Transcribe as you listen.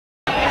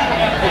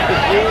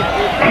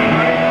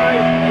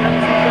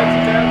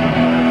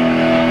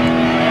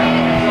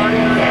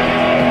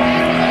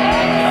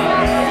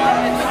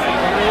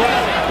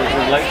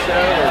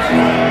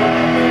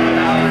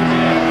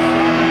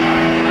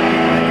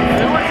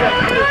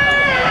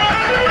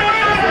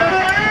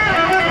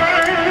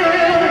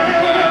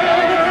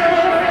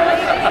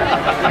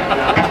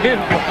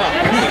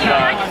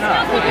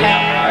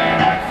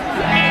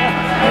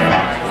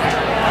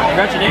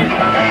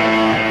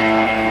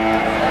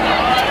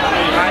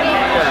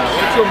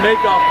She'll make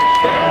off the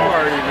shit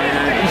party,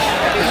 man.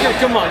 You gotta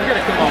come on. You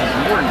gotta come on.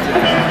 More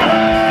than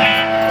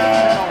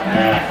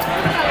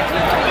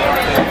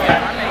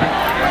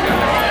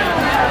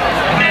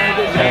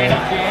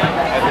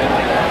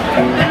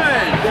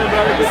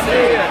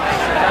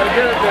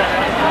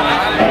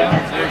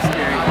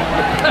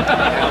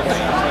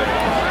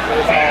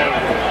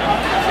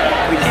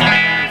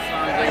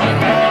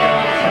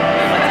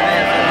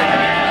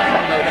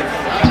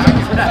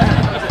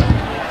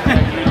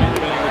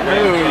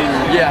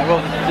yeah,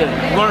 well,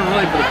 learn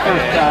really for the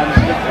first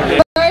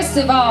time. First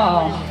of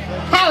all,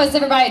 how is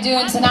everybody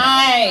doing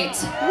tonight?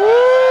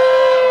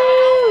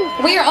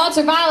 We are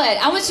Ultraviolet.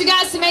 I want you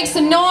guys to make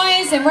some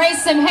noise and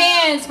raise some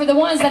hands for the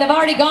ones that have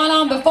already gone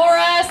on before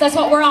us. That's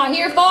what we're all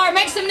here for.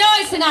 Make some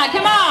noise tonight.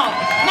 Come on.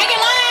 Make it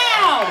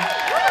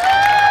loud.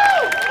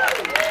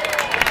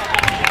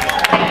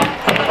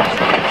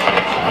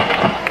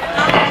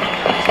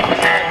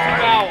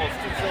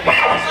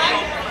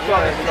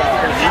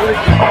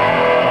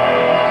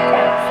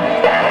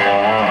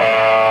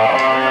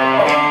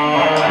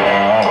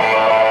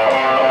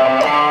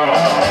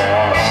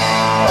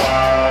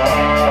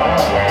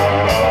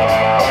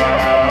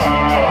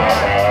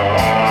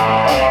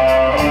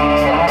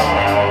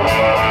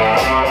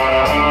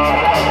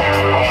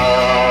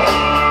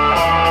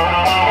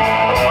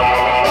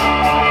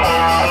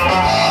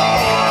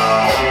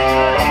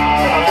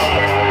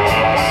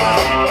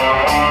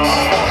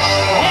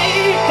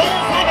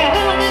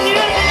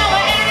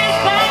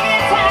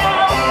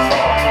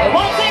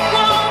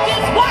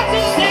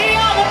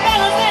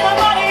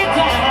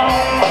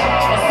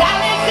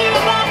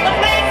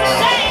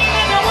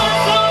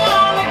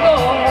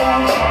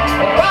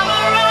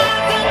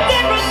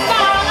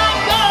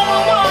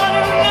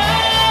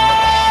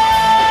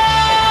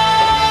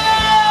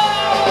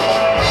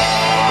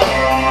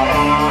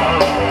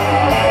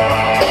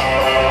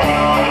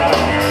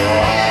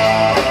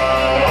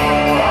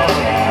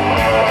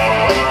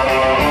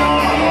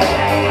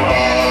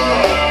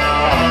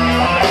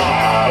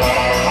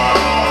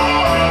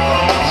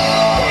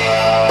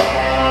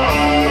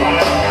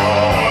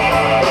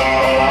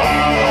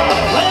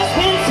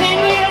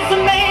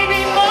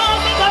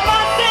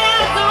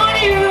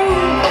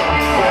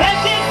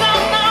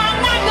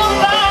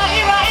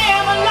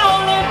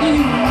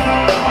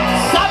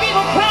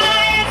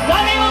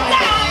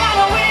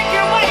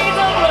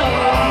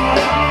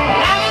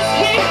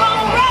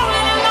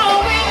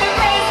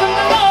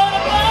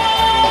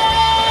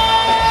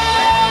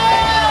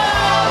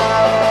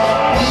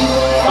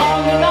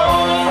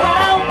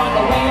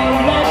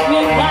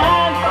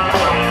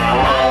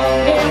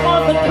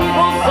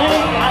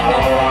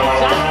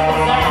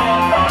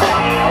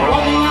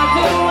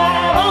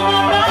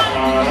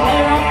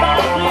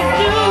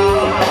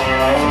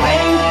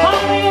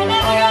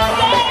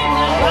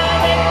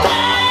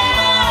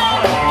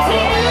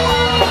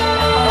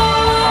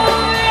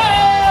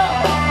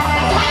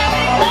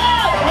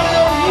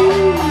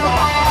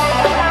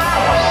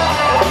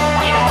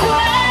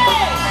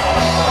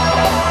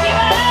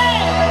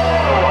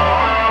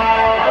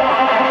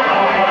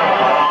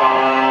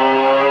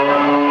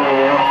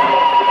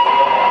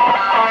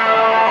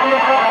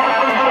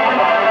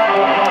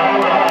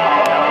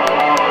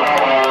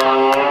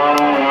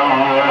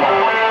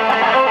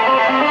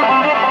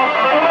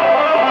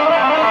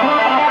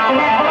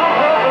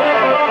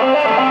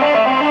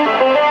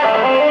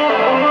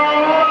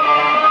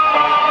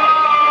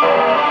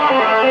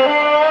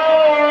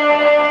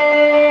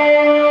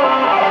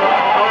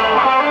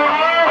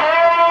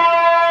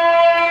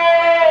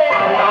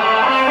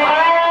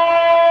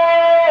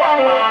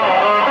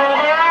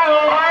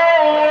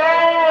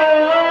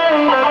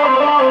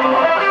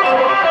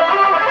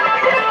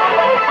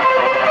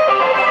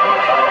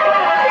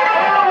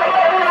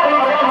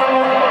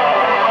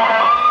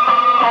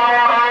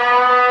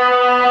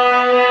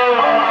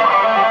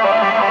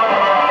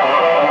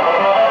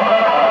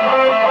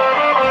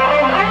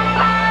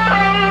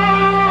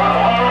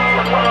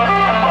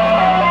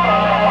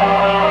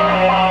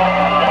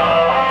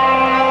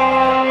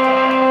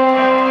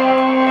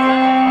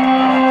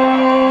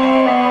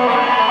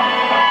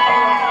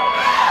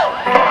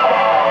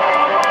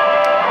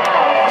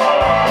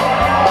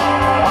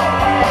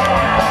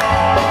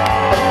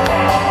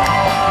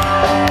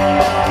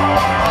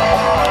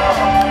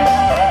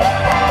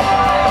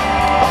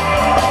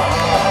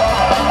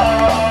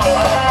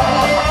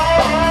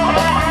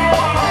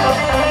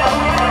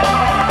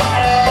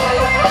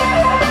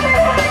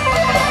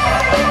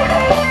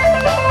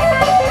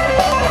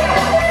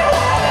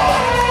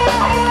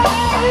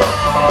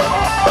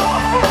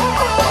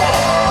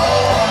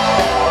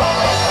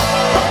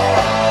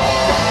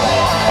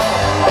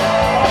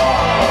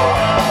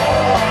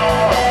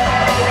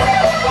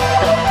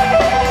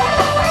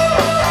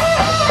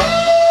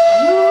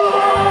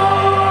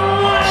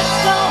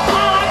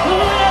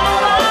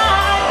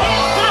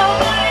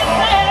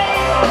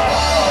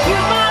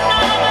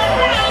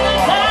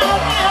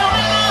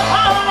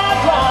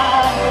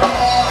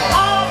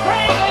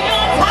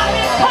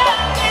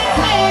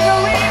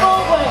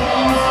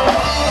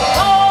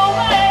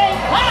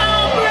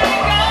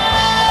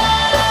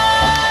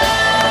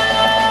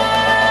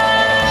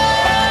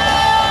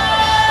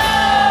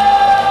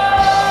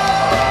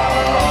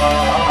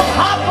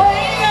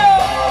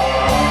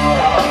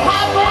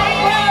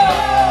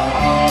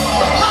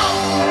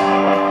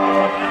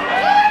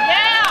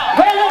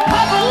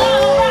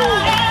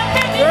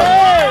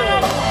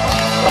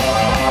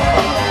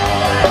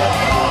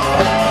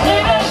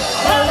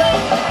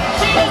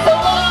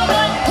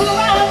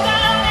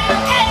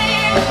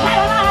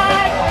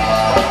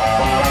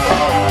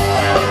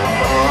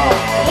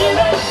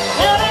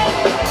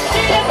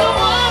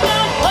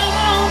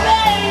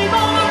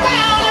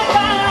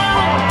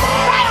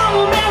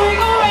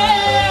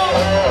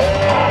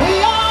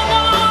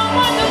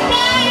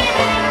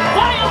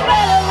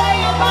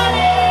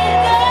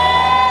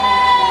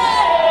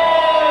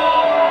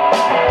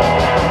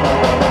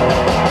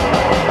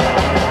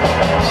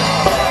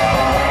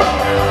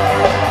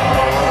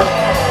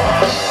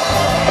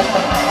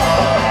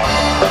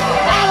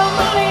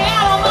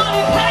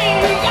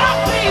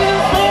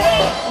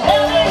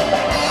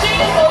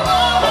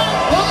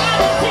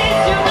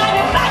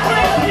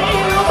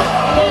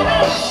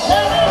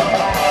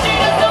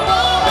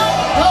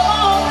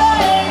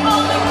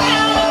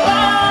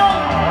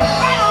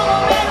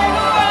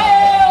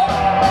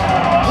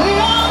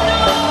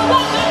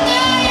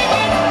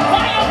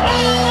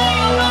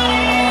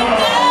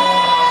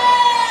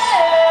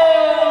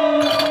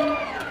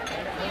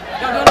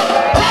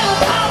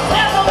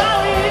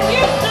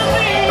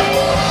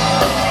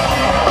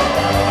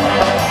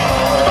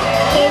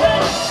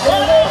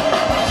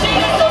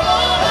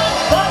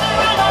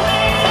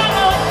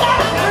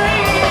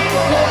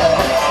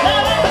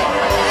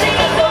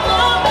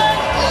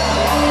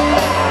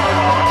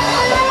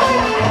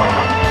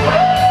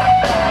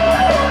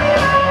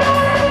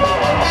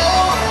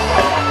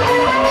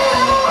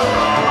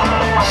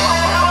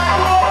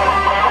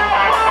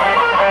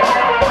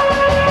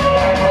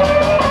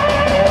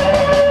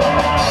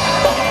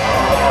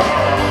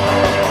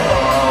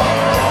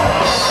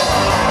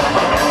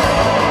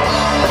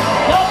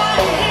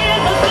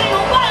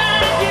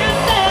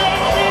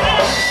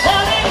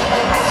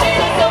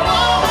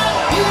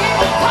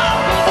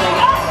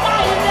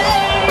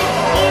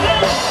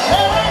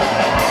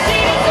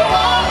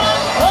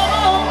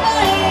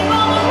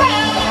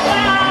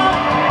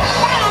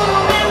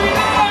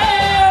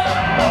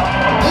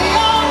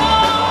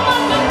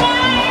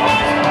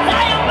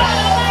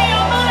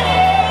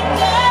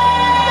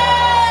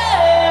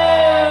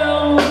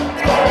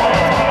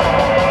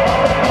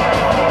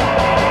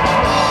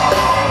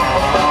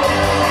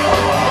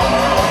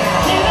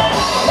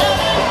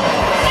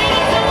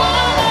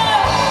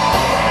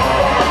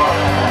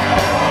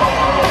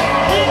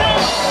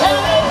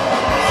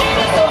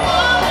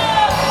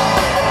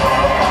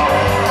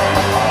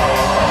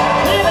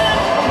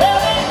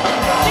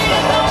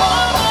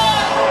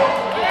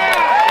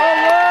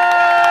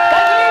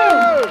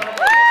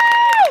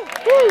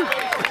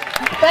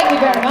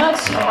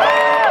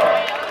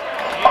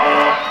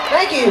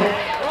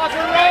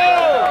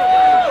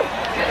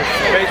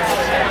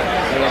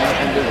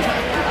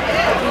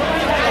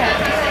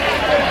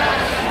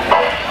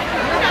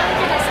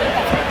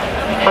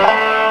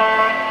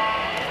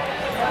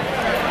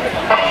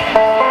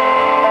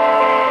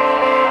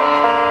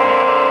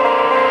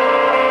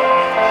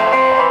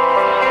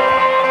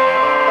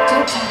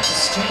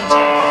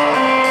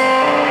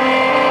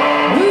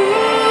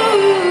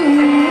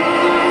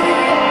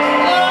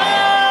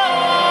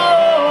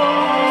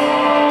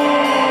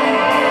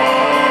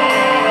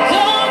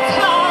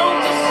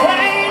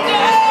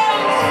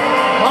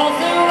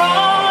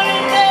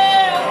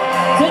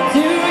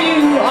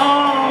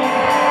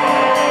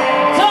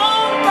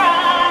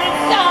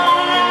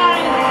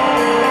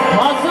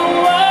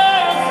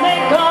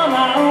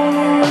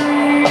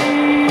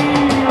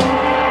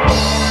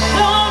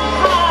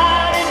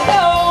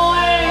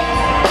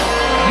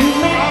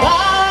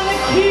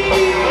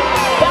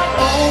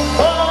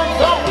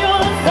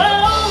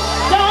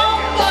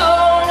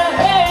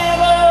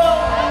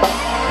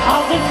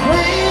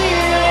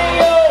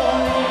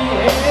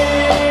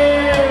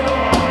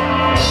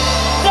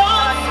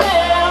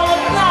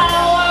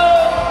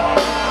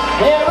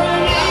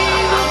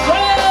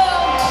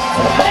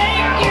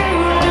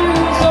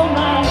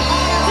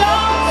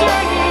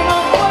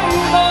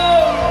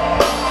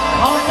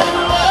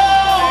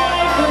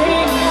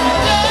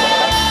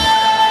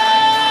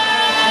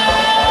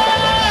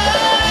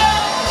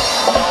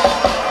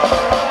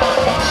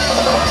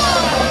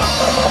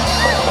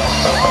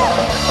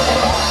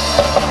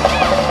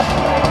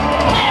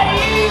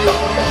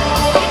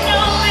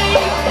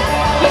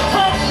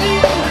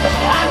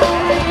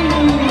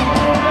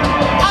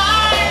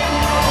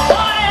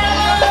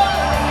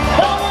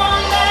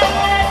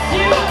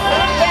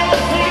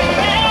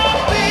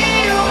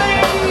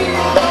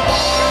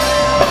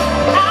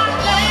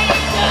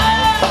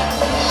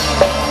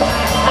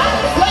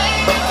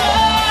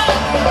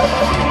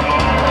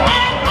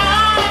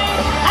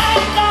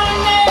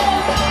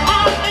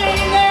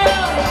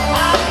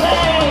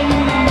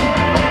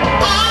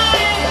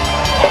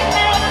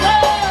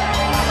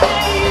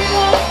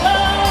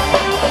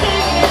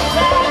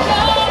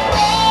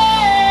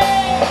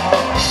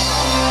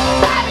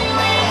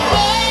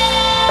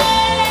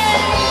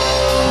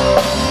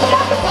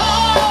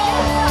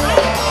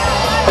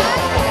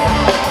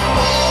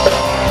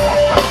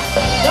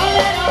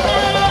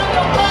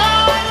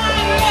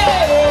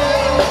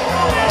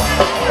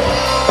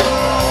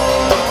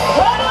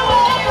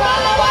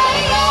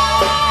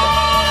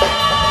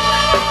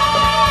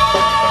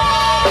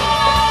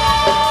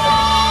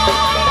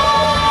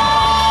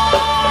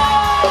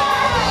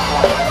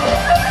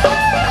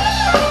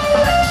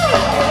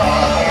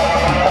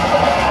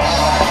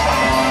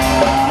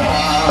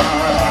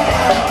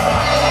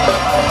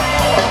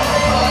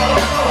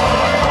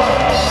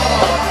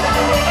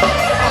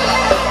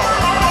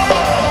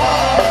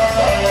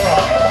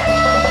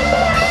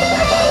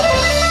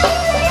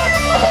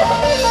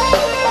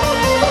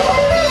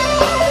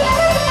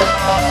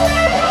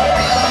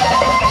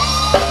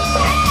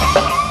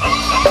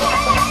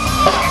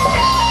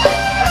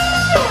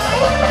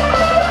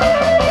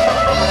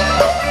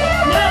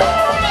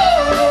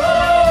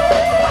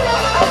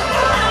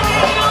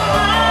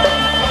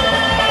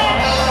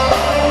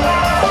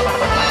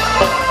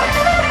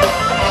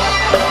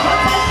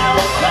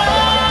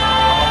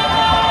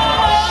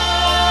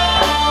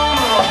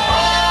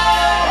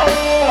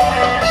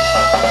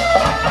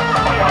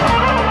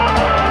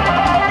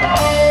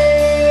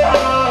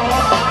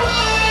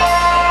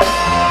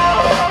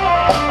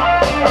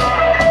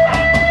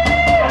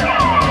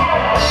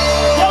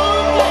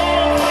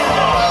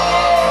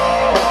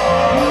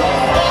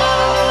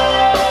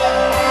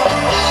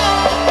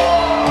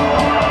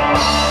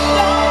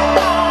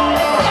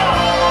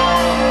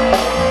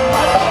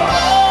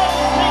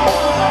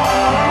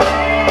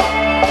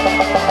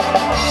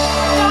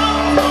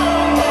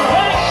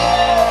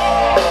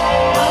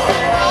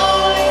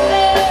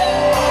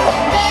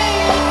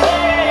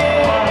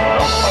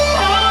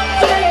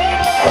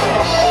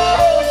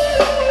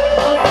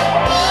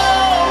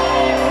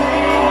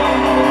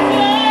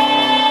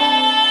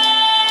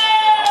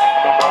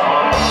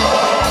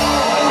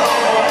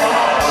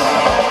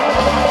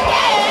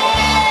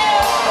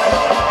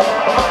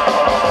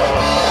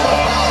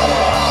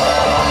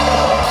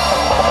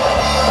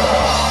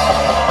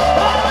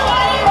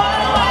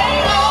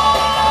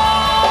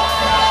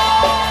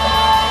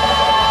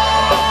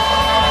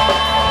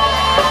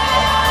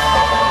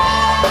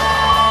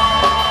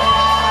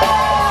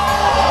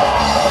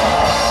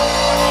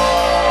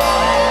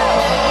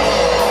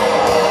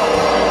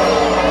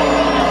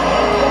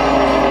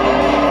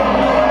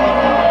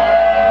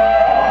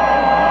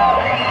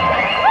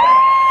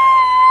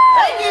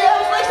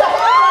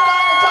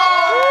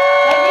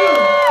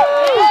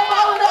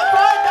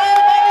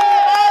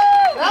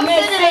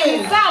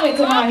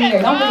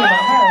 here. Don't think about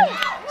her.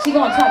 She's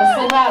going to try to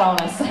slip out on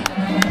us.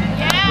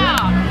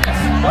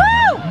 Woo!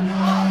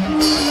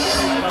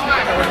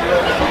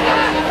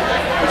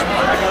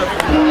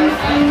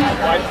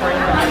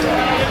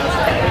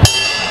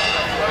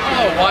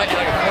 Oh, white,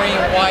 like a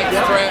cream white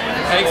strap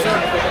pacer.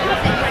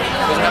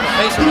 Doesn't have a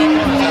pacer neck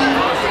on it.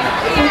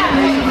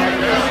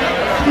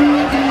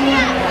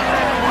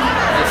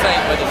 The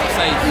same, but it's the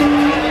same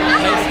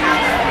pacer.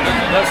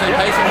 Does it say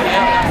pacer?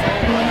 Yeah.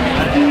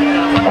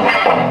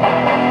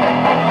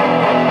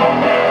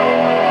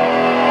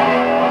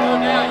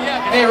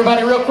 Hey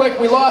everybody, real quick,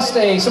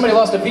 somebody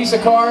lost a Visa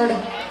card.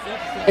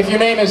 If your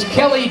name is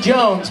Kelly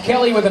Jones,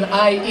 Kelly with an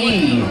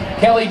I-E.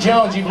 Kelly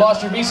Jones, you've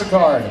lost your Visa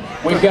card.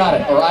 We've got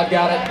it, or I've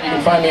got it. You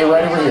can find me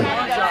right over here.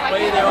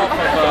 Way there off of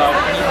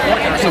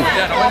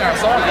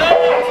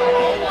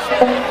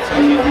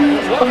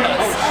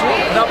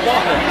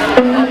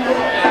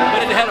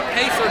but it had a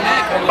pacer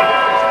neck on it.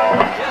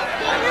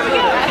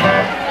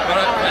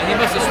 But he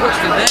must have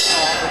switched the neck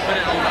off and put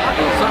it on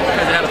something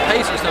because it had a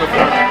pacer instead of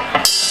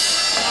a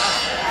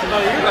so no,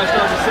 you guys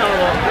started to sell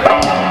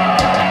it.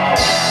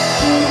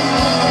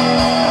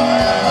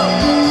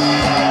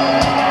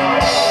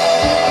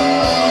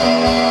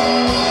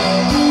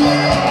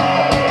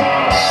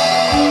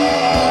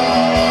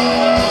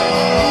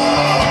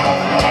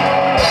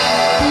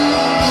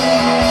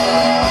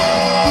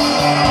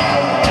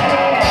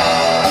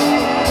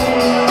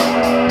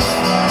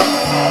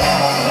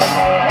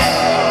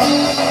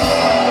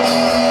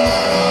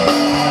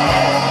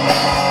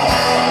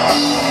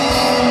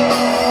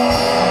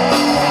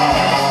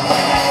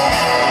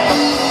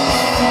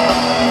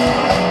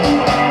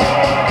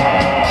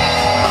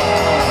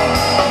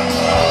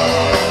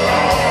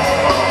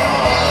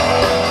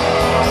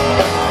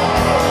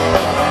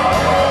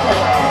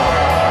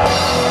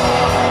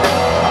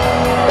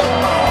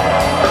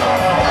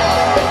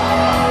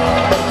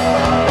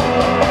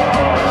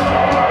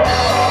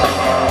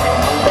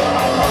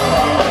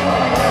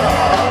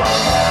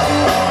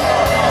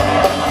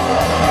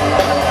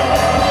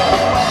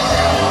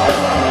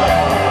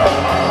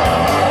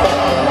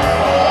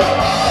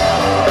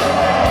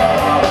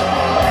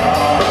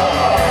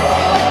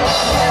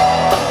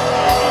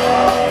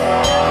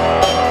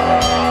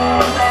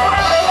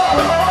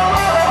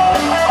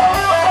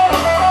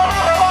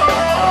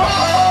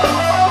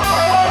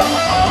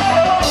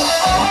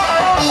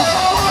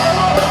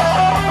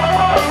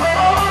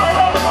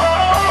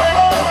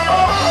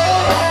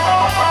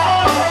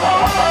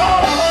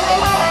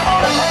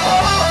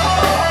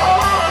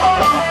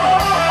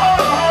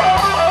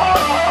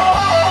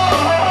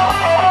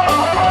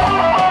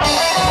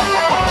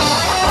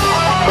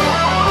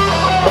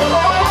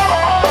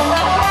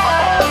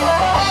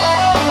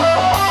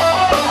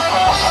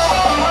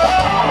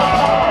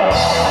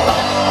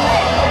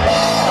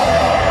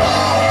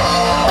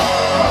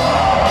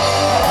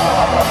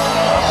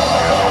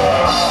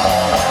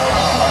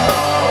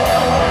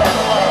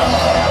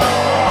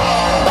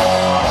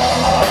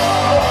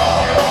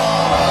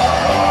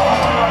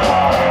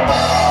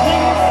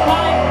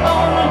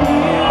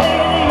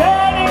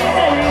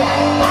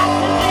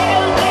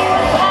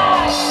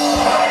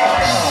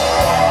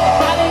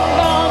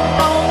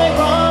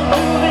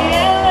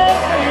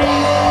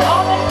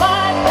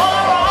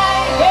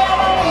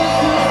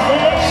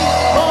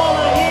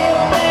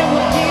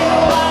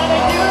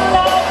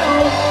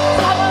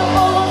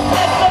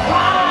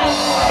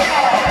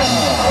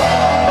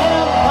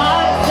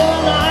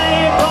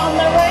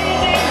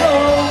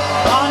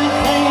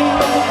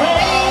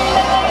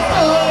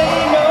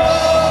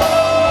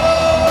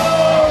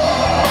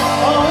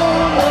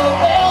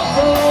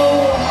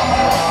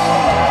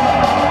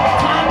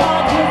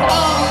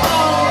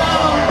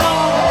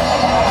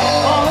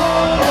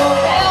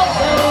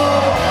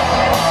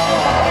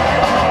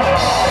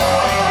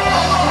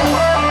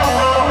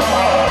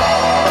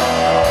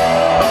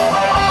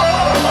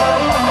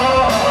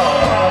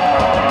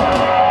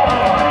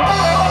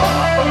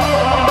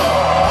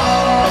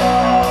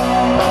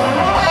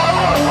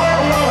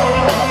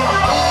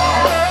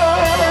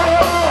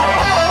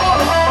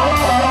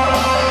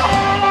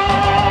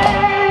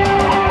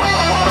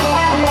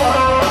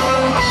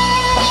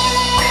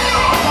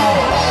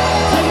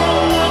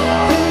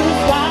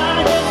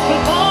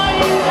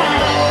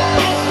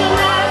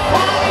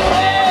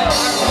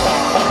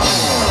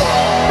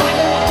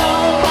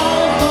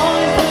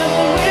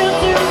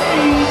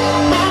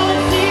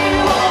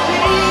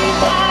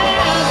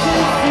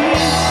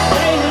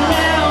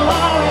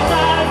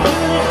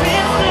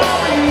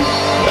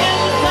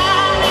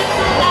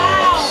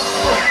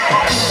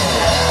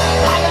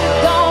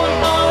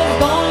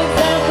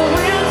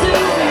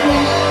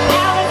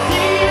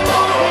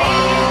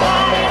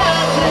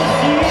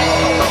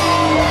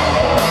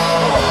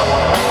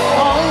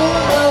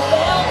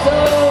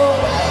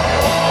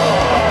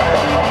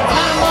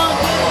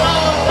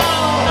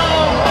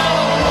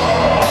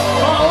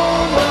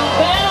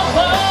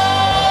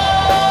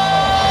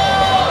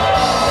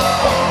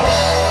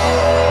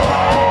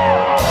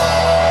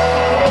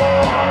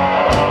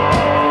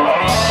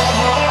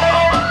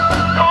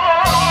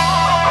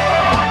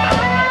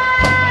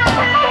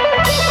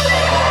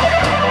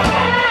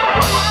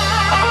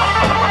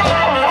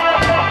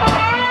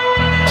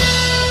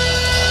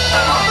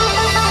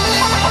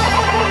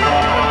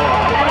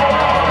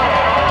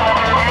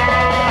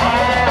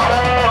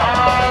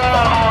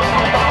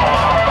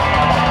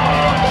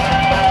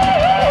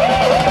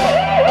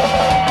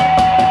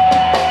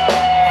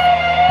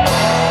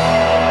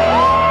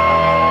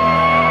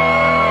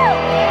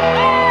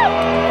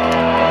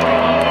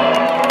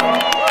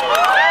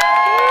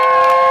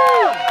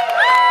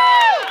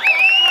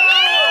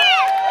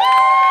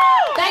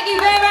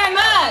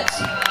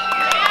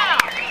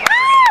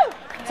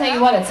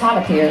 you what, it's hot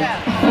up here.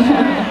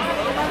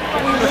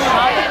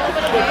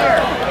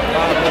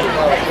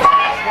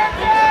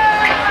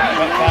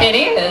 It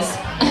is.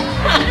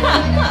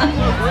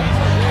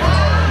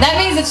 That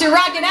means that you're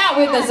rocking out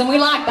with us, and we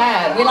like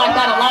that. We like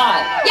that a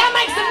lot. Y'all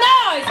make some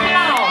noise, come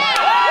on.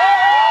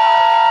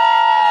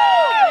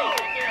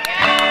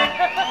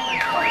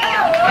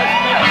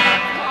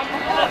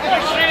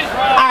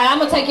 All right, I'm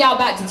gonna take y'all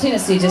back to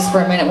Tennessee just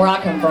for a minute, where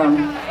I come from.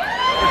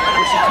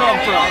 Where she come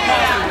from?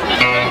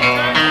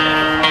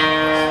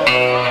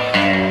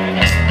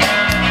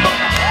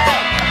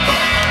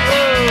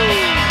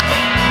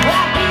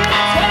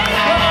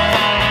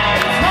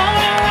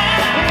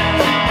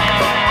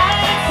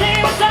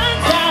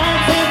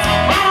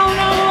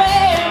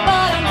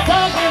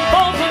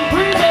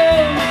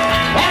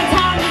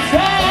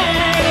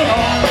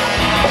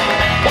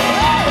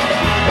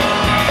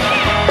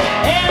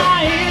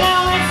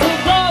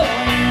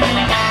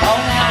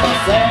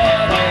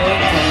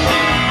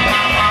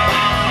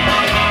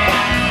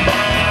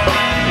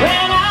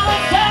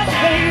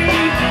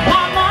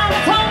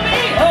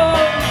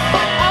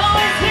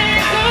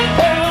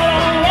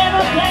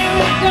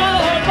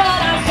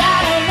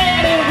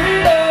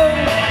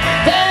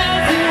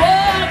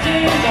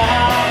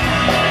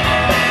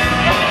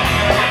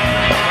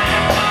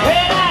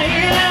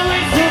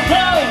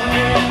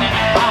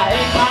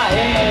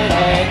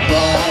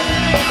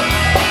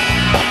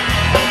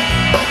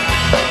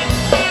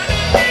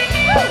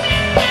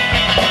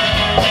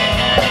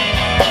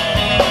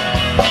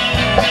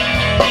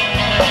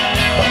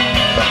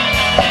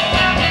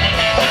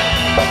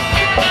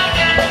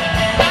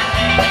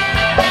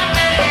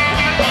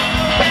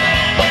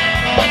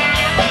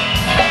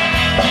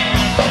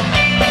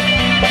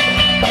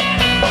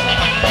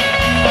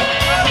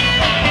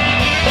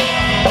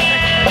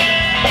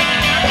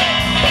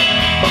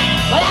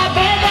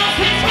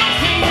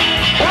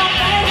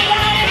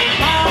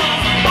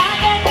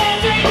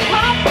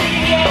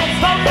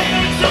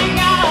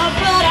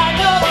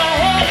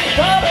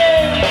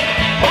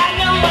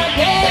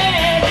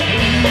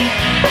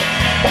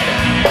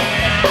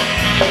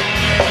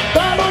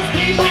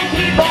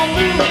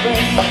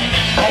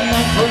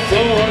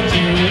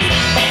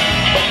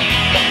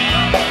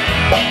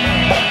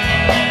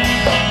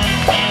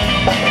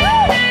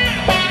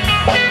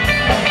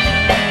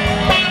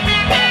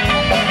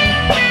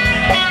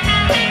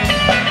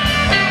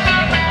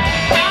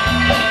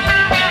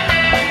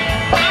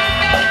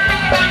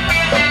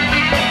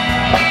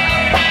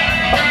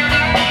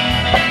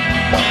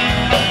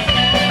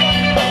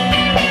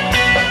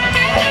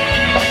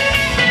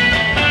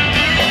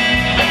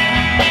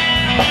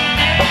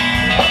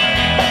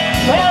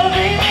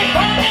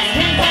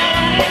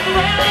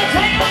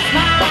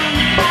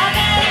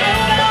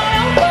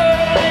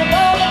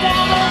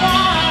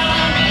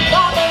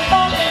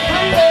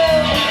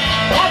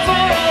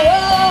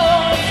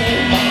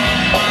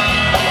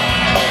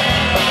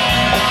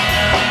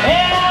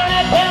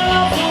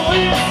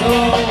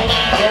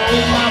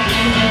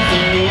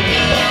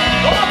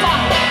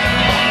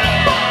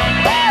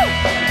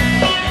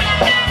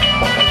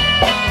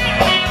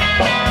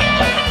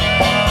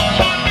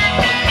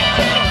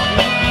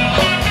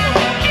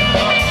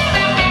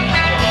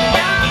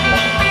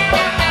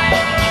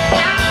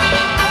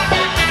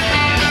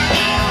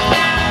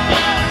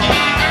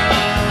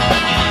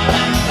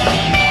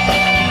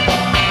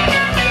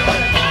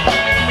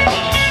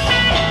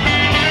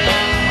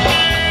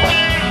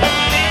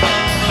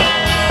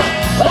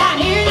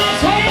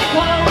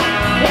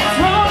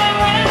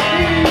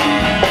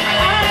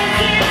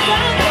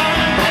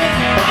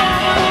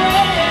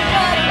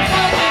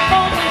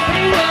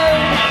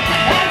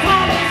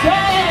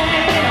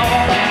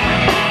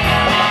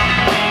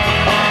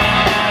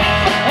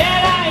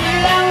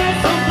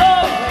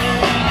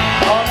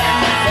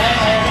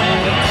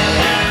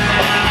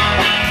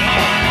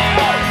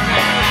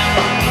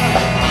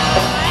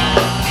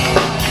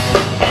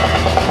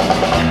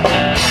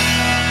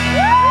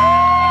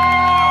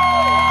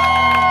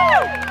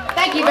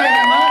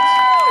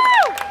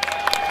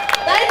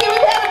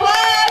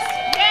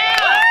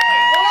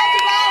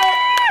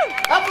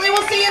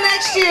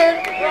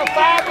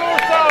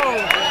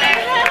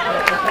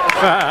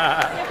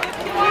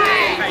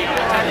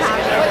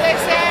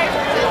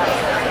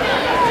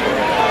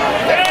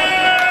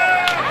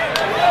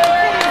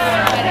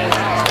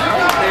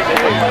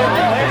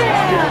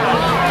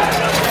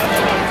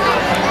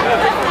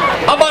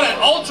 How about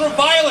an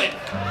ultraviolet?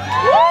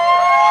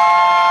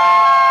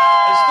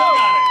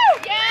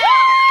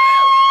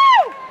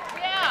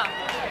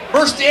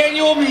 First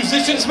annual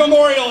Musicians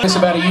Memorial. This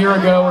about a year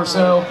ago or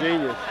so,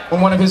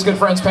 when one of his good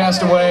friends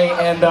passed away,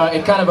 and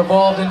it kind of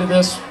evolved into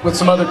this with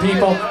some other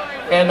people.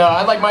 And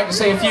I'd like Mike to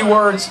say a few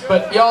words,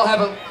 but y'all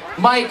have a...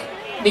 Mike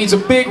needs a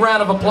big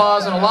round of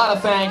applause and a lot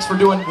of thanks for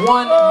doing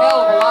one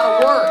hell of a lot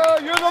of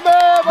work.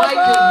 Mike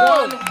did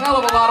one hell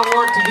of a lot of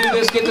work to do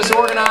this, get this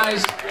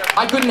organized.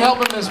 I couldn't help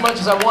him as much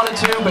as I wanted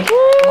to, but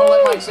I'm going to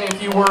let Mike say a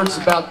few words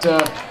about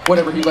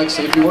whatever he'd like to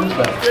say a few words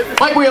about.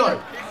 Mike Wheeler.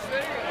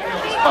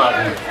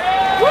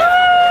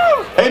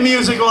 Hey,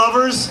 music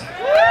lovers.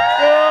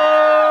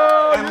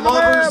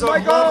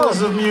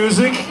 lovers of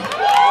music.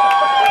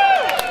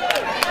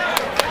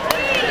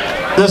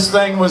 This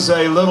thing was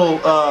a little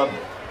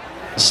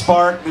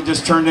spark that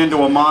just turned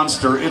into a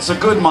monster. It's a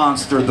good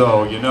monster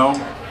though, you know.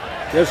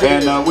 Yes,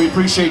 and we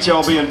appreciate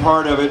y'all being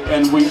part of it,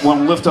 and we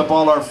want to lift up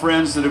all our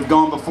friends that have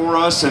gone before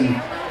us and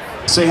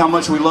say how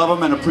much we love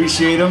them and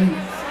appreciate them.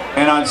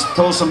 And I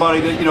told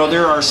somebody that, you know,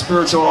 they're our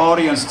spiritual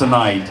audience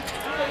tonight.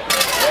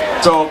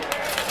 So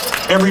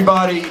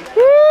everybody,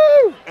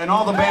 and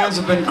all the bands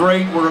have been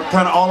great. We're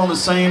kind of all on the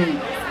same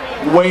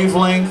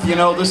wavelength, you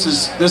know. This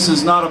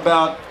is not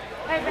about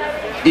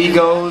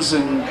egos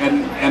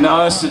and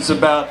us. It's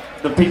about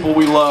the people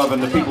we love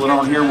and the people that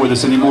aren't here with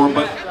us anymore.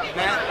 But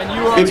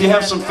if you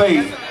have some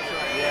faith,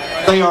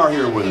 they are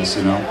here with us,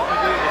 you know.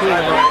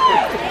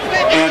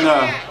 And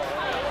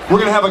we're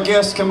going to have a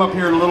guest come up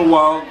here in a little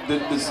while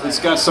that's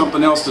got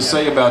something else to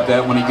say about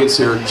that when he gets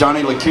here.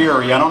 Johnny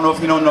LeCarey. I don't know if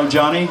you don't know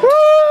Johnny.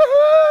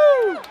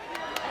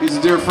 He's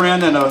a dear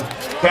friend and a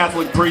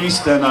Catholic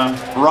priest and a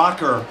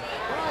rocker.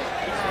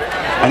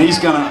 And he's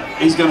gonna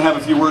have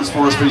a few words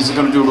for us, but he's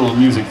gonna do a little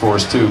music for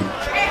us too.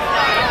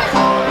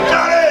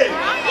 Johnny!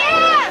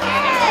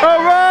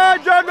 All right,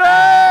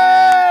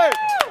 Johnny!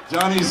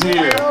 Johnny's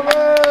here.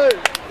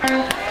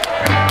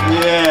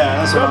 Yeah,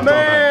 that's what I'm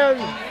talking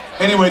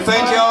about. Anyway,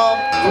 thank y'all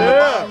from the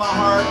bottom of my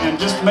heart, and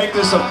just make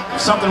this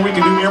something we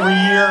can do every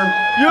year.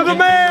 You're the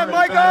man,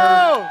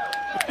 Michael!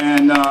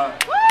 And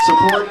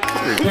support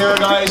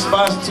Paradise,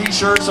 buy some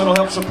t-shirts, that'll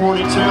help support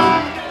it too.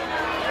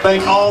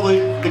 Thank all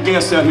the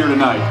guests out here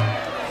tonight.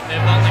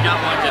 They've only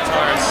got one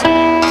guitarist.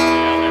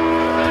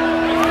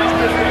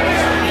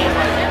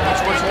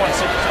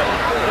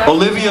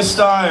 Olivia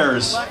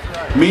Stiers,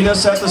 meet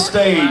us at the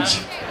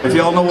stage. If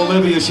y'all know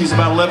Olivia, she's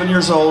about 11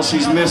 years old,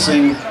 she's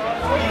missing.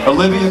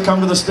 Olivia, come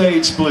to the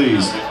stage,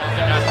 please.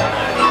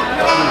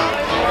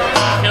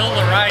 Kill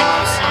the right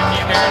to see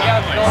if you hear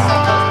any voice.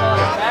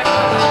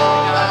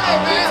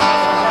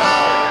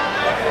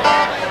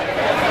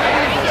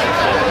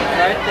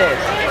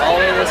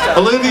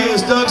 Olivia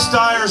is Doug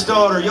Steyer's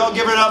daughter. Y'all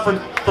give it up for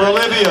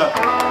Olivia.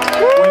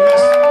 We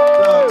miss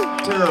Doug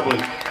terribly.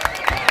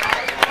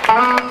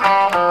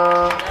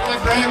 Hey,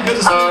 Graham, good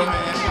to see you, man.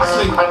 Good to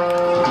see you.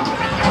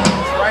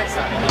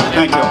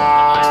 Thank you.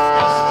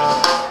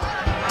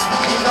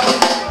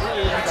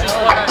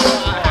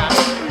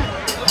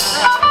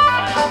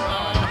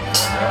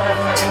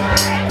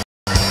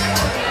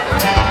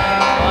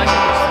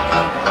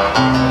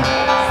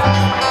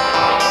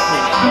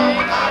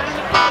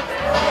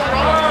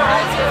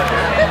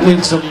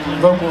 Need some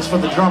vocals for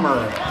the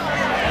drummer.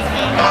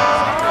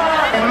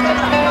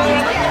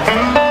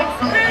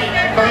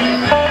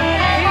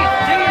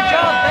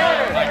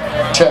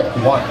 Check,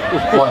 one.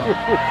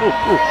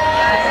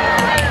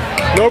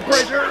 No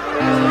pressure.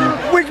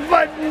 Which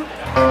button?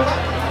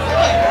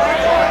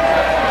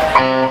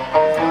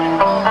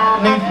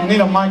 Need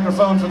a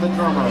microphone for the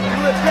drummer.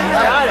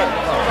 Got it.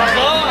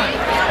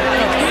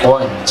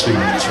 1, 2,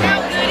 3.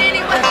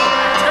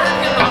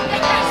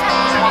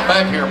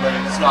 Back here, but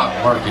it's not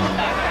working.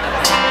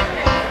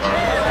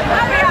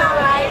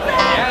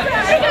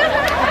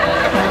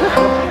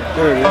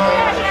 There it is.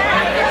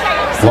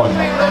 1.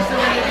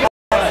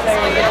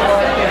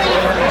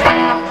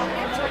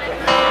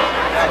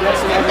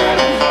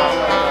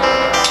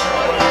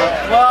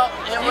 Well,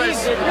 it was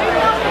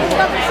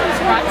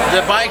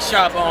the bike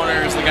shop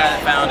owner is the guy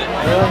that found it.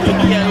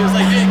 Yeah, he was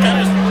like, hey,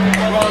 kind of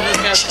roll this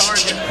guy's car.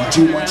 1,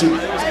 2, 1, 2.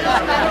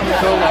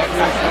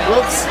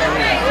 Whoops.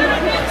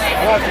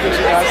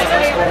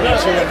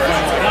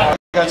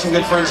 Got some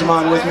good friends of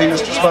mine with me,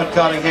 Mr. Spud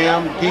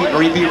Cottingham,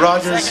 Pete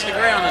Rogers,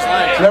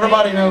 and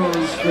everybody knows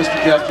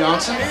Mr. Jeff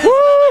Johnson.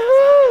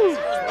 Woo-hoo!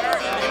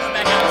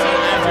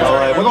 All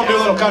right, we're gonna do a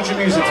little country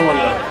music for you.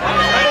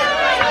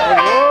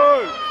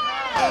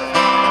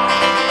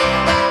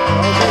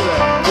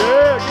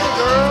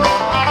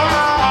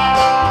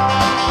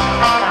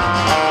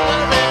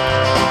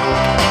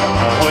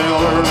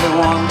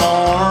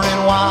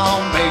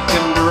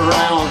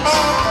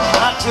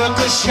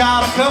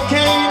 Shot of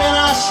cocaine and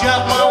I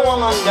shut my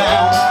woman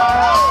down.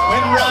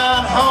 Went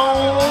right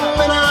home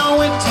and I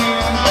went to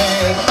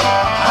bed.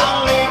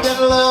 I laid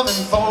that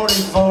loving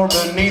 44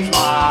 beneath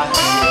my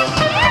head.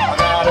 I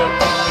got up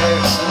the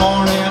next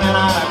morning and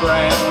I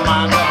grabbed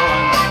my gun.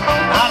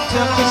 I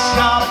took a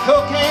shot of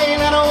cocaine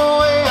and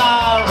away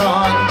I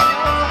run.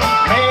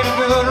 Made a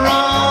good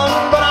run,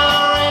 but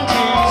I ran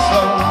too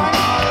slow.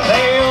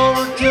 They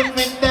overtook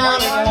me down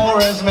in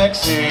Juarez,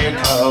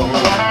 Mexico.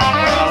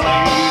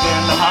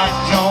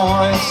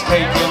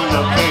 Taking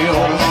the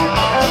pills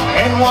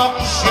and walked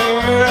the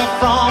sheriff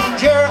from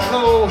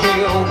Jericho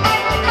Hill.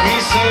 He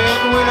said,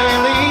 Willie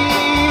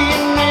Lee,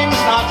 your name's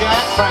not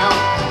Jack Brown.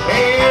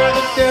 Here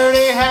the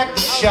dirty hack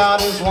that shot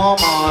his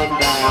woman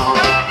down.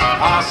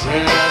 I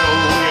said,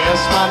 oh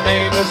yes, my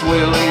name is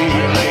Willie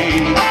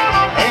Lee.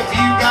 If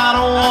you got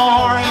a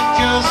warrant,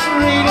 just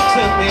read it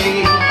to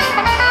me.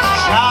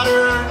 Shot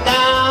her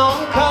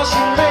down 'cause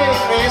she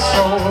made me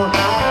sore.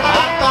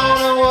 I thought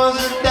it was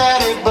her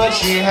daddy, but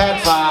she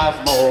had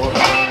 5 more.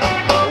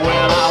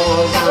 When I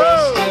was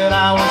arrested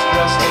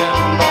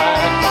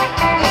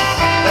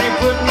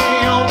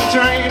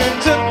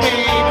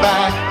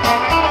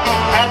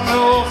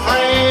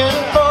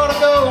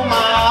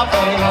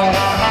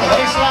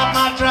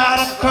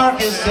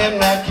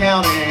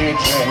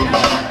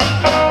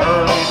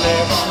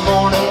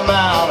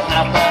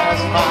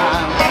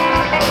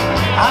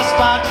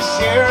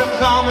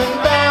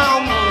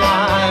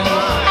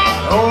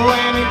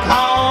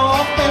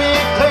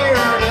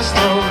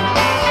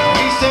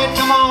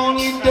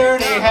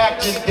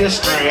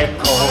red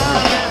cord.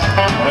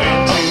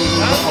 Into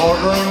the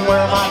courtroom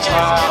where my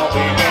trial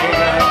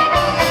began,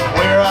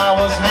 where I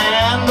was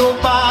handled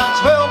by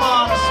 12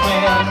 honest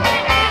men.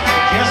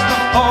 Just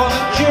before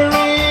the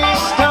jury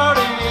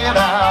started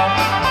out,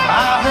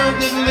 I heard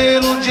that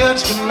little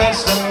judge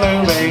commence to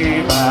move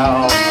a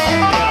bow.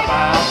 In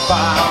about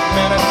 5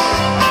 minutes,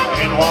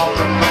 in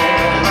walked a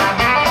man,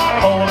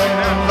 holding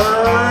a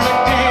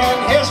verdict in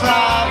his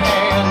right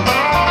hand.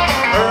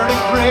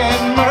 Verdict read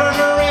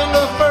murder in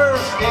the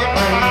first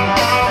degree.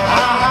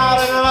 I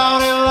hollered,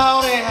 Lordy,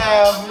 Lordy,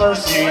 have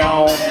mercy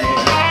on me.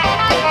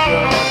 The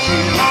judge, he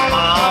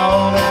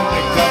smiled and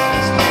picked up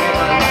his pen.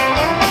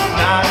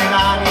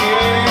 99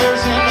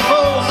 years in the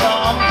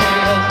bullseye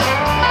pit,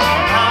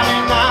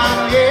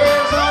 99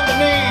 years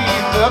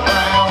underneath the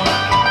ground.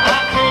 I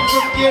can't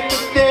forget the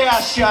day I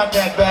shot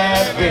that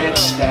bad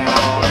bitch down.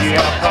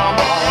 Yeah, come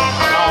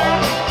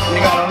on, you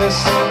gotta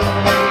listen to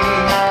me.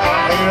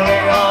 Here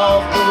lay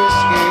off the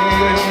whiskey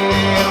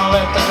and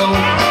let the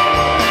cocaine.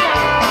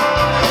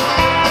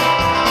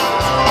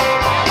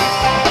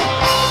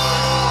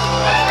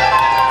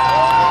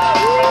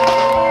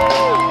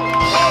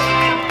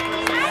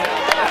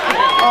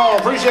 Oh,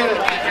 appreciate it.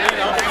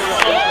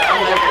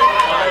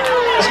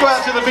 Let's go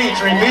out to the beach,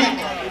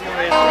 repeat.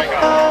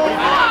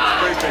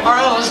 All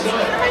right, let's do it.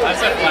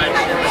 That's a flag.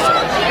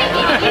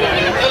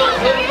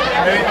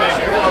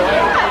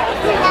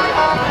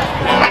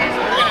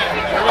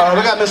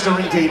 We got Mr.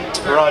 Repeat.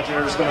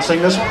 Roger is going to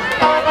sing this one.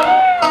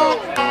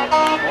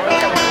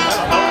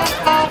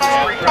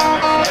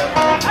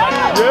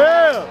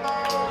 Yeah!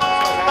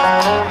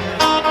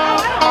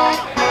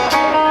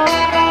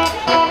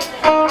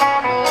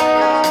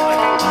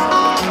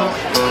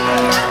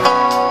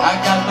 I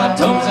got my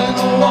toes in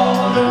the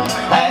water,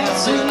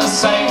 ass in the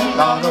sand,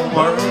 not a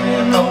worry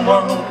in the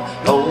world.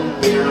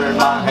 Cold beer in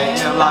my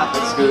hand, life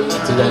is good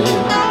today.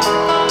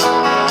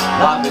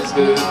 Life is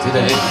good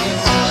today.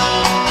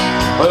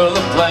 Well,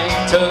 the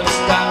plane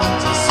touched down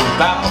just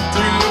about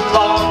 3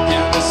 o'clock,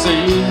 and the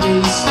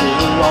city's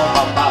still on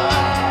my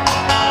mind.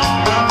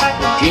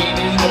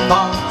 Bikini and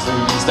palm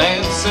trees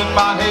dance in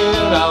my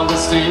head, I was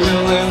still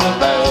in the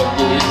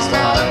baggage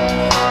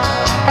line.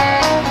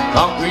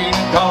 Concrete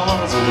and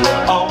cars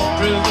are all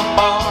through the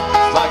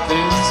bars, like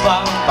this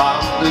life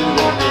I'm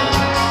living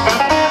in.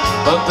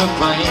 But the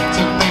plane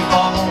took me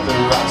farther,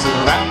 I'm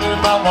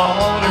surrounded by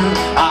water,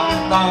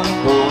 I'm not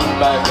going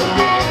back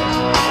again.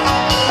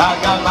 I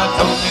got my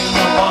toes in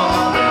the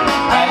water,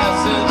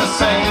 ass in the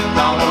sand,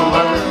 not a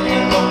worry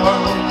in the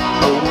world.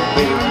 Cold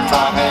beer in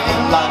my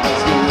hand, life is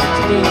good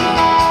today.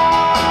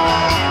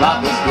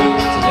 Life is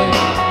good today.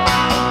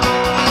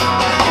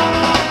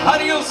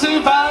 Adios,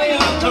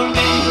 vaya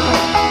conmigo.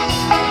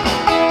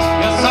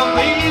 Yes, I'm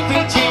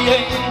leaving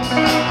GA.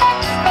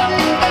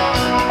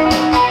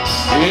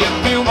 If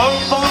you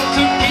want for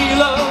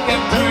tequila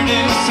and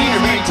pretty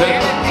scenery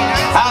tale,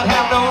 I'd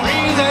have no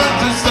reason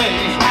to stay.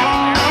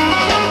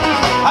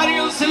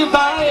 Adios,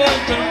 vaya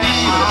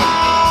conmigo.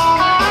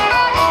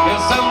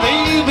 Yes, I'm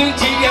leaving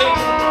GA.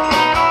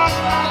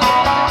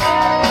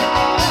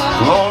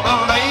 Gonna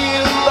lay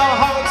in the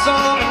hot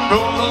sun and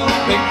roll a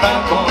big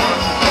fat one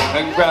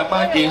and grab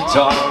my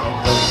guitar and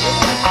play.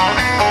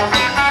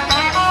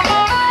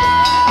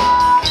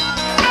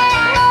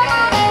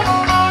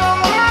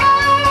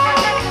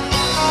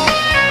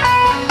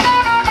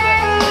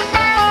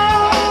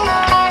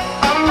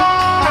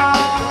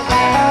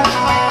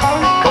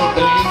 Oh,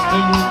 days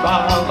do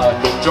by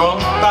like a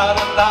drunk by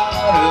the night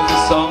as the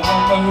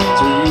summer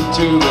drew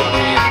to an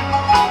end.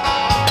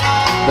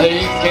 They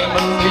can't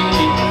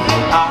believe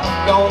what I'm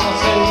gonna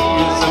say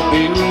is a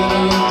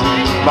building to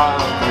my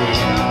friend.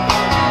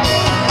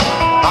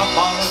 My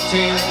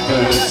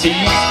bartender,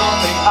 she's from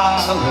the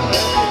island,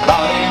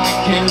 body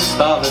kissed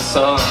by the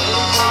sun.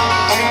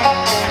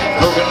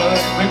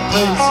 Coconut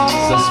replaces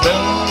the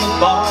smell of the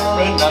bar,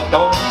 and I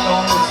don't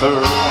know her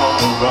on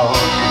the run.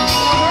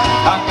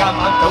 I got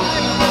my toes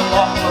in the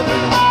water,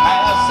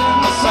 ass in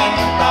the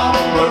sand, not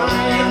a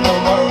worry in the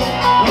world.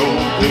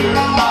 Cold beer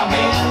in my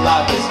hand,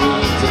 life is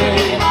good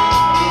today.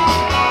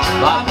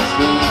 Life is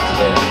good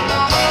today.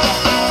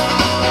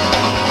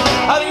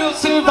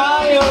 Adios,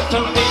 vaya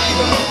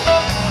conmigo.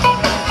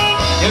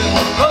 In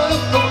the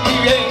local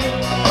VA.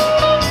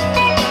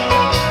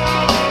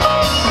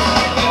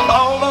 And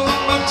all of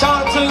my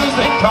chances,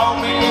 they call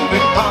me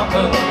Big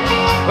Papa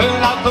when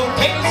I throw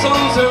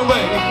pesos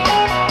away.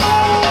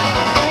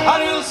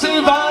 Adios,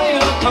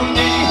 vaya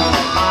conmigo.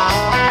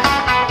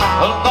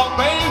 A long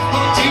way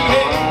from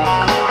GA.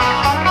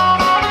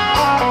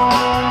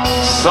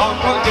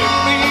 Someone give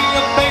me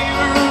a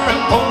favor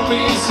and pour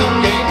me some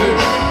Jaeger.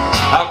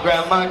 I'll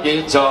grab my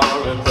guitar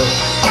and play.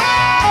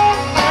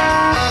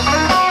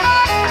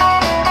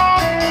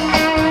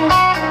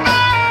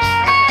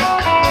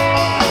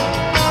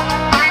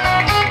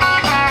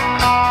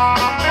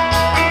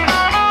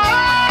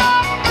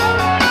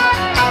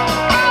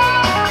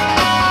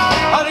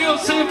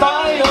 Adios,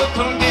 vaya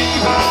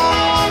conmigo.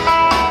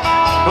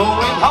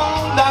 Going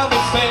home down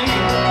the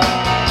same.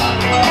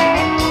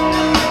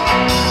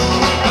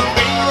 The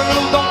beer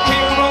don't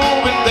care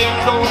when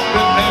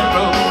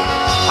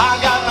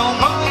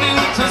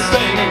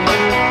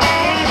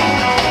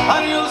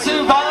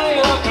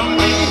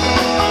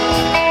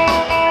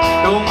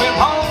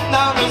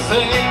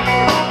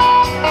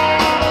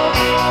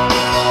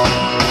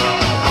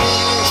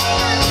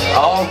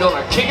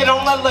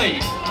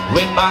lake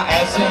with my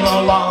ass in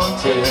a lawn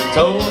chair,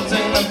 toes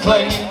in the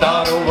clay,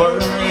 not a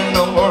worry in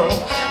the world.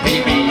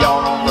 Maybe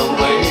on the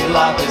way,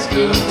 life is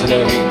good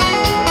today.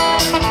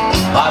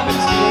 Life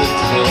is good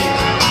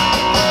today.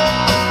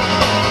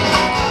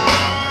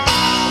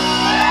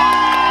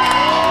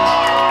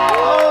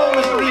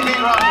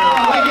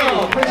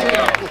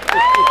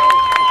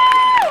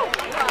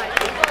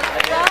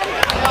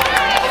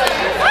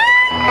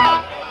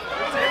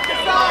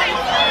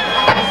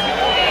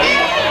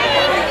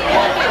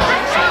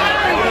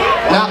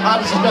 Now,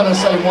 I'm just going to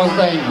say one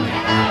thing.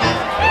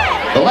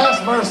 The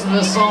last verse of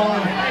this song,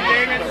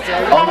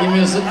 all you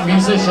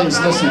musicians,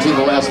 listen to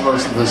the last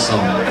verse of this song.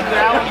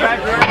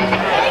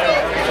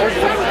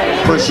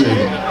 Appreciate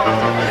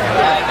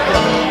it.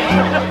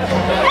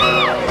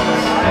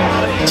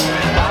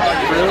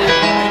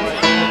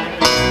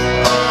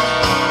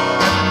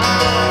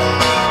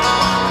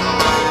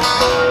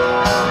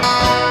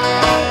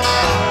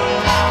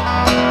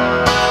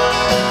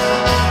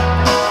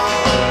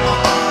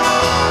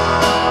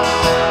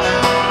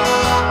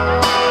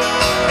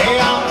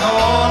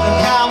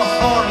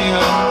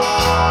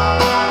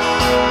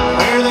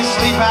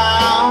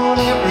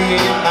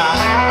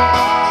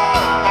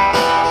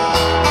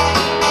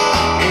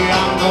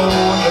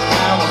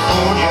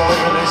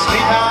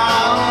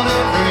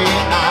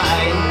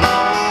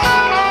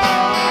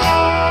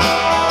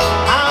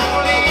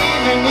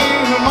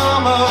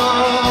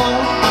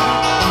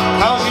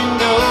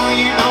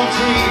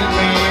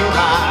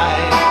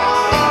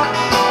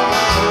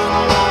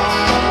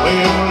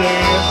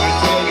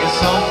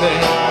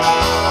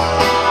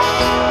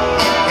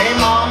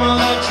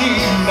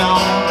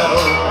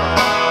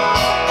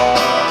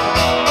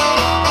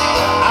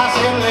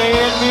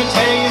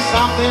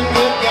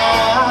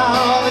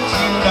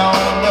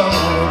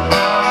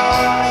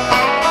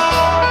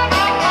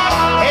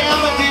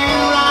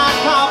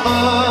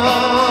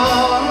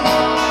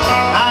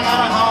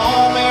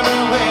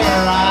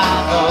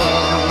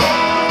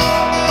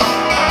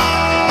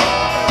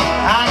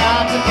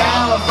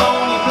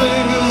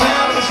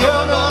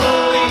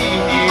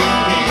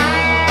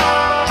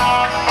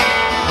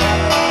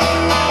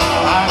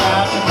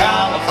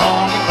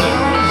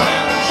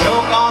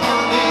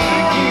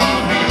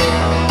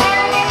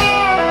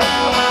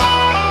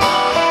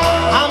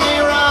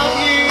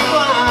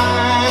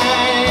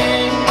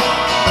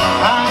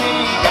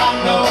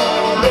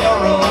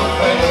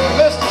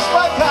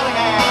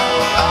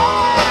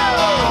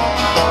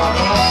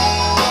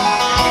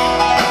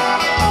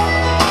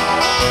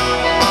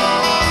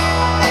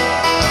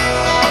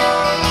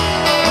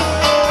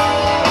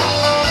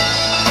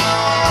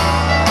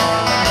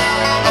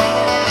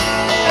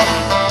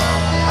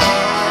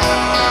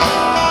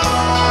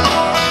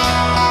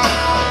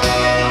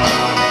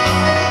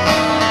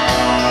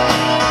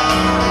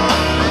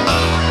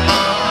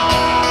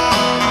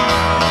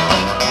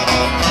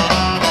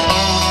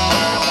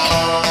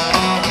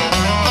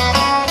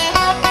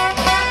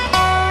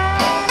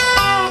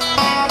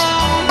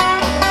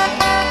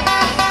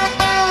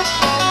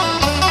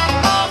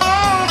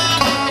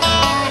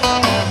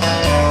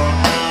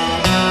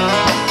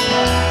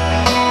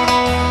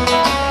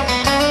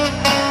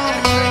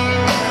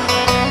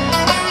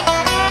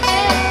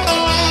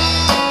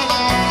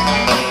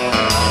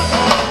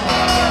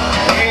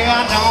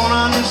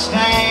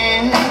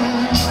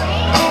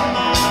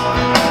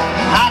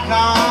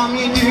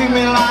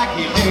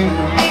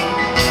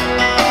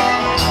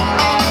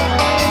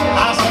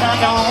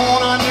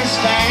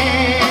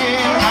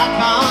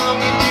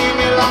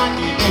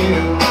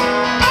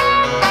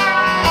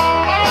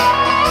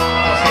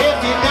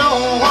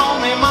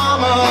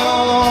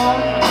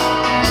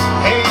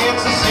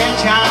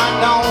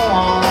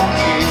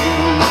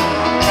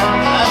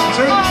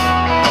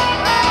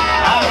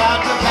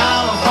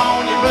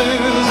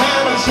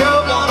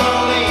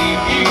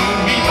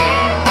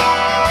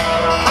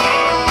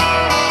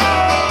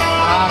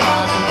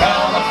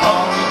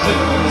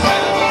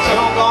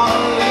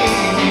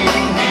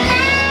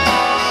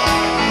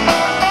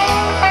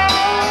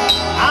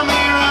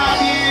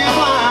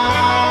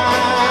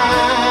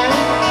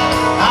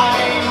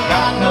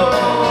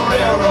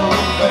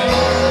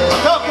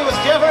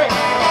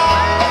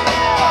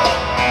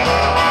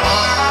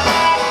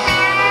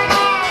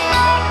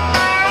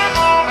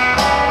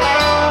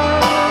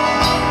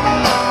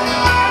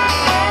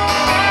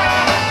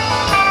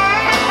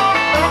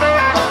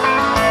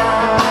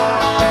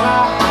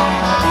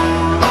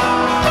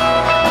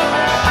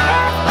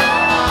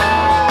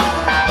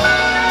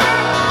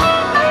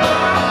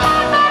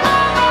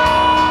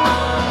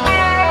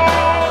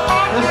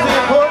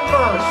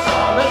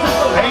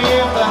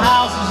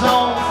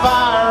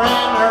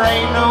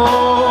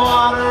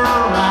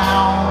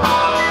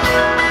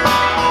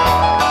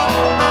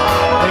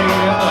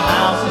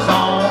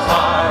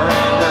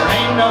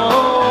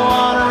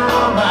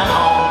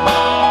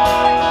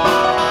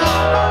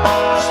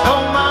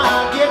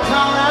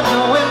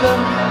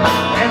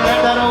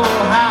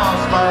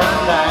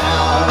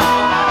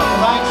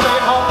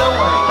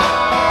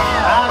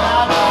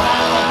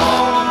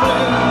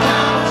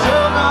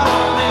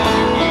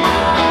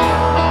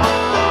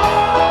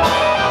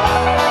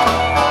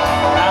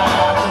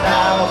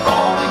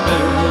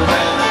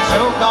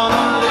 so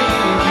gonna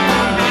leave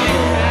you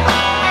here.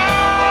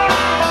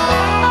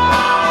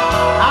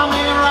 I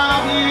may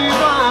rob you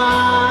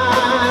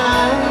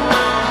blind,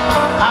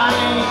 I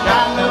ain't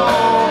got no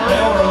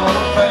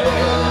railroad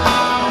fare.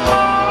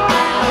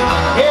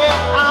 Yeah,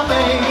 I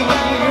may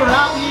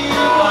rob you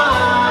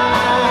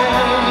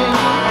blind,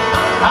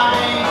 I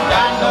ain't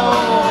got no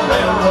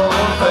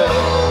railroad fare.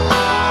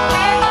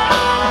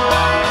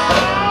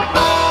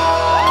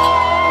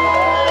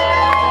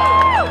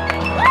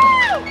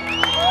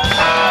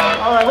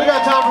 All right, we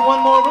got time for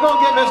one more. We're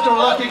gonna get Mr.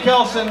 Lucky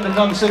Kelson to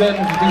come sit in.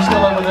 He's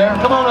still over there.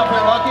 Come on up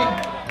here, Lucky.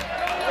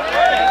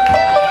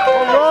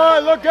 All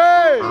right, Lucky.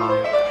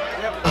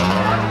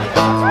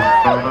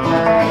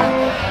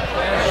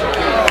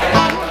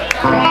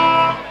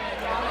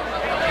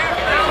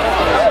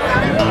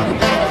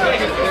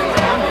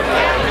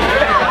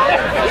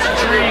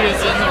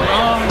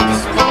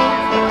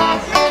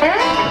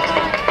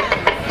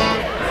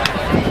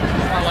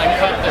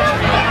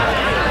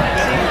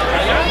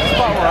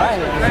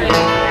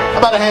 How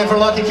about a hand for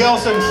Lucky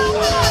Kelson?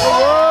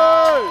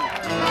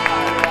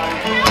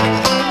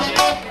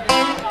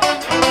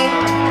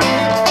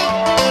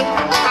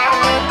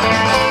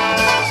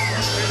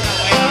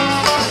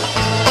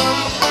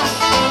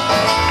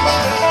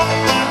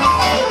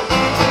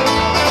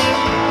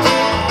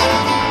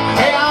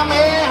 Hey, I'm a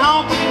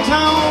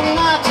honky-tonk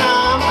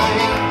nighttime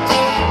man.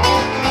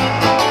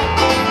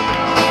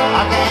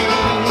 I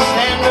can't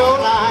stand no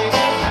light.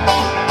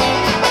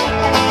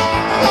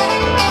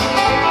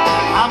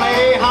 I'm a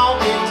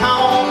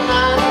honky-tonk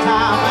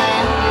nighttime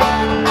man.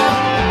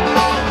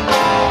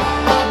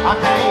 I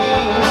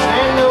can't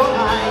stand no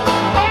light.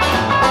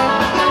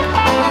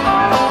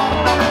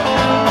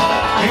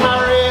 Do my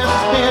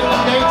rest in the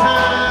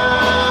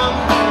daytime,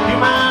 do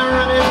my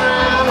running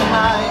around at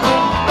night.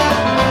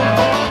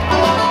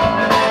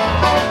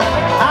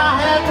 I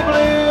had the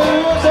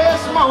blues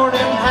this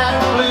morning, had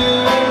the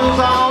blues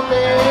all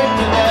day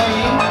today.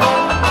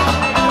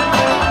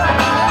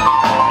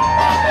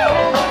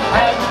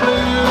 Had the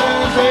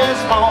blues this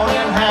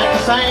morning, had the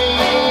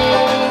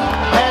same,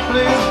 had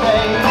blues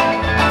today.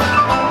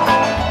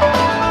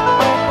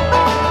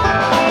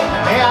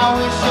 Hey, I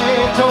wish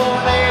a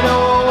tornado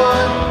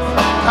would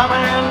come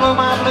and blow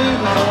my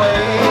blues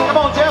away. Come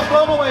on, Jeff,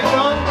 blow them away,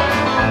 son.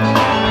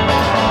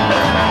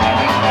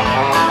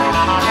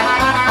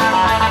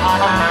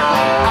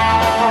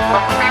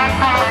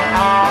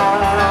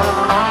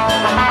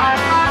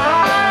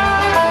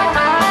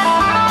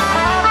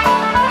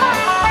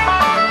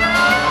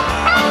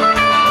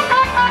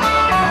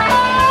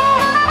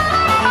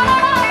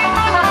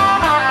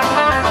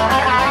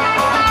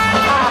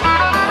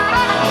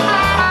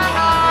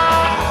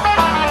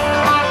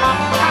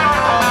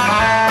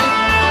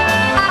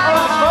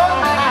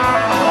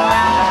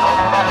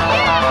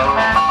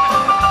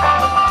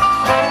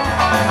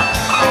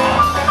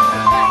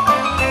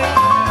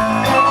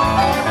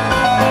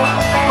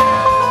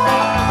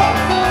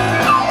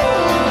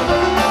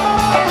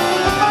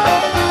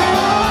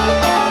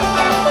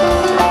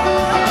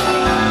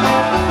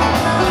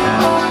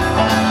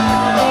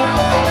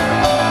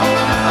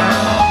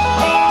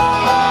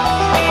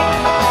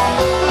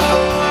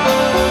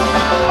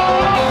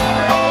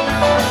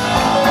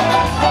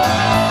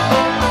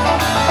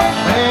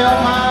 Well,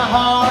 my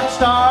heart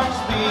starts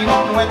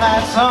beating when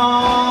that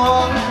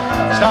song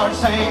starts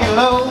singing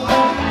low.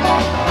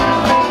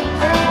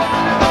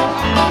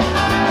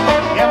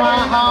 Yeah,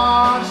 my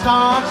heart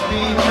starts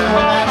beating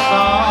when that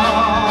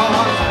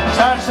song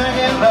starts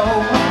singing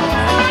low.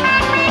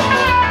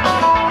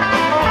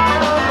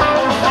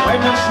 When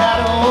the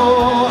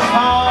shadows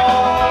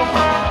fall,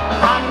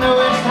 I know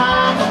it's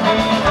time for me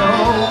to go.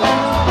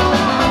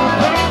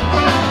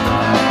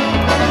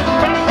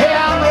 Hey,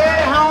 I'm a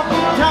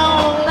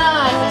honky-tonk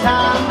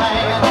nighttime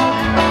man.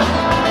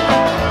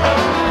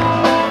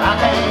 I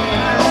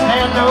can't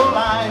stand no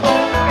light.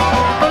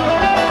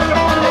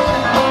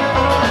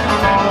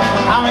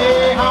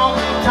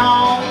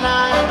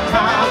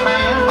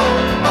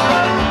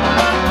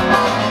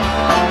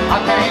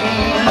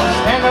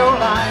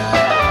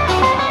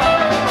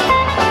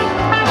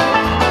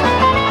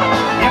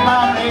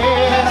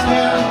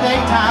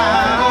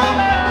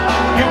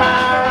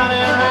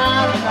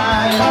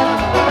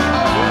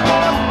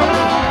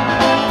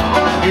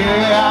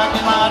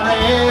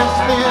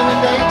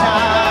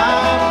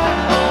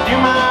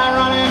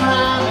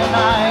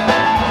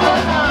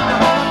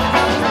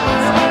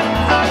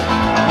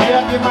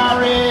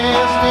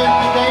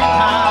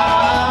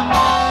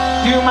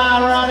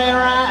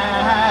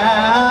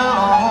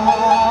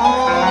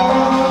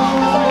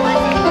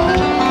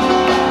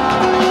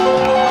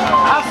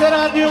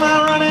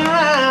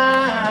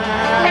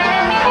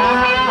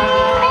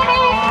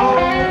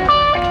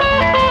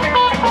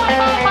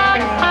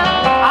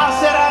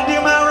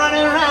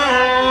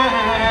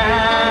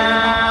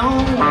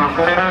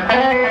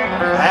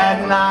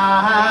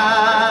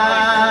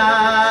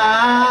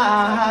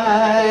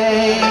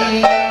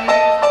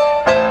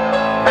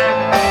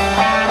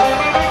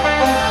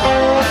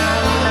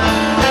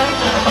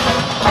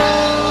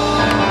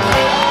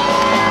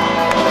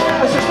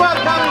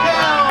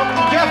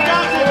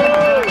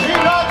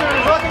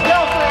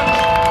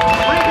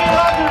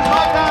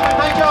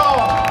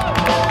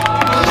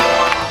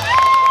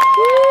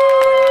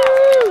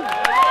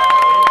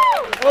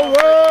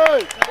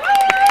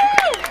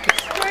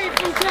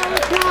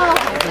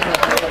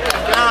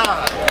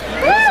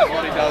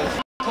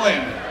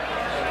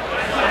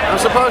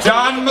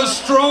 John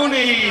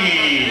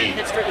Mastroni.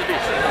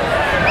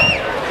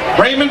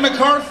 Raymond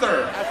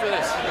MacArthur.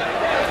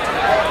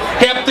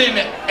 Captain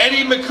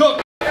Eddie McCook.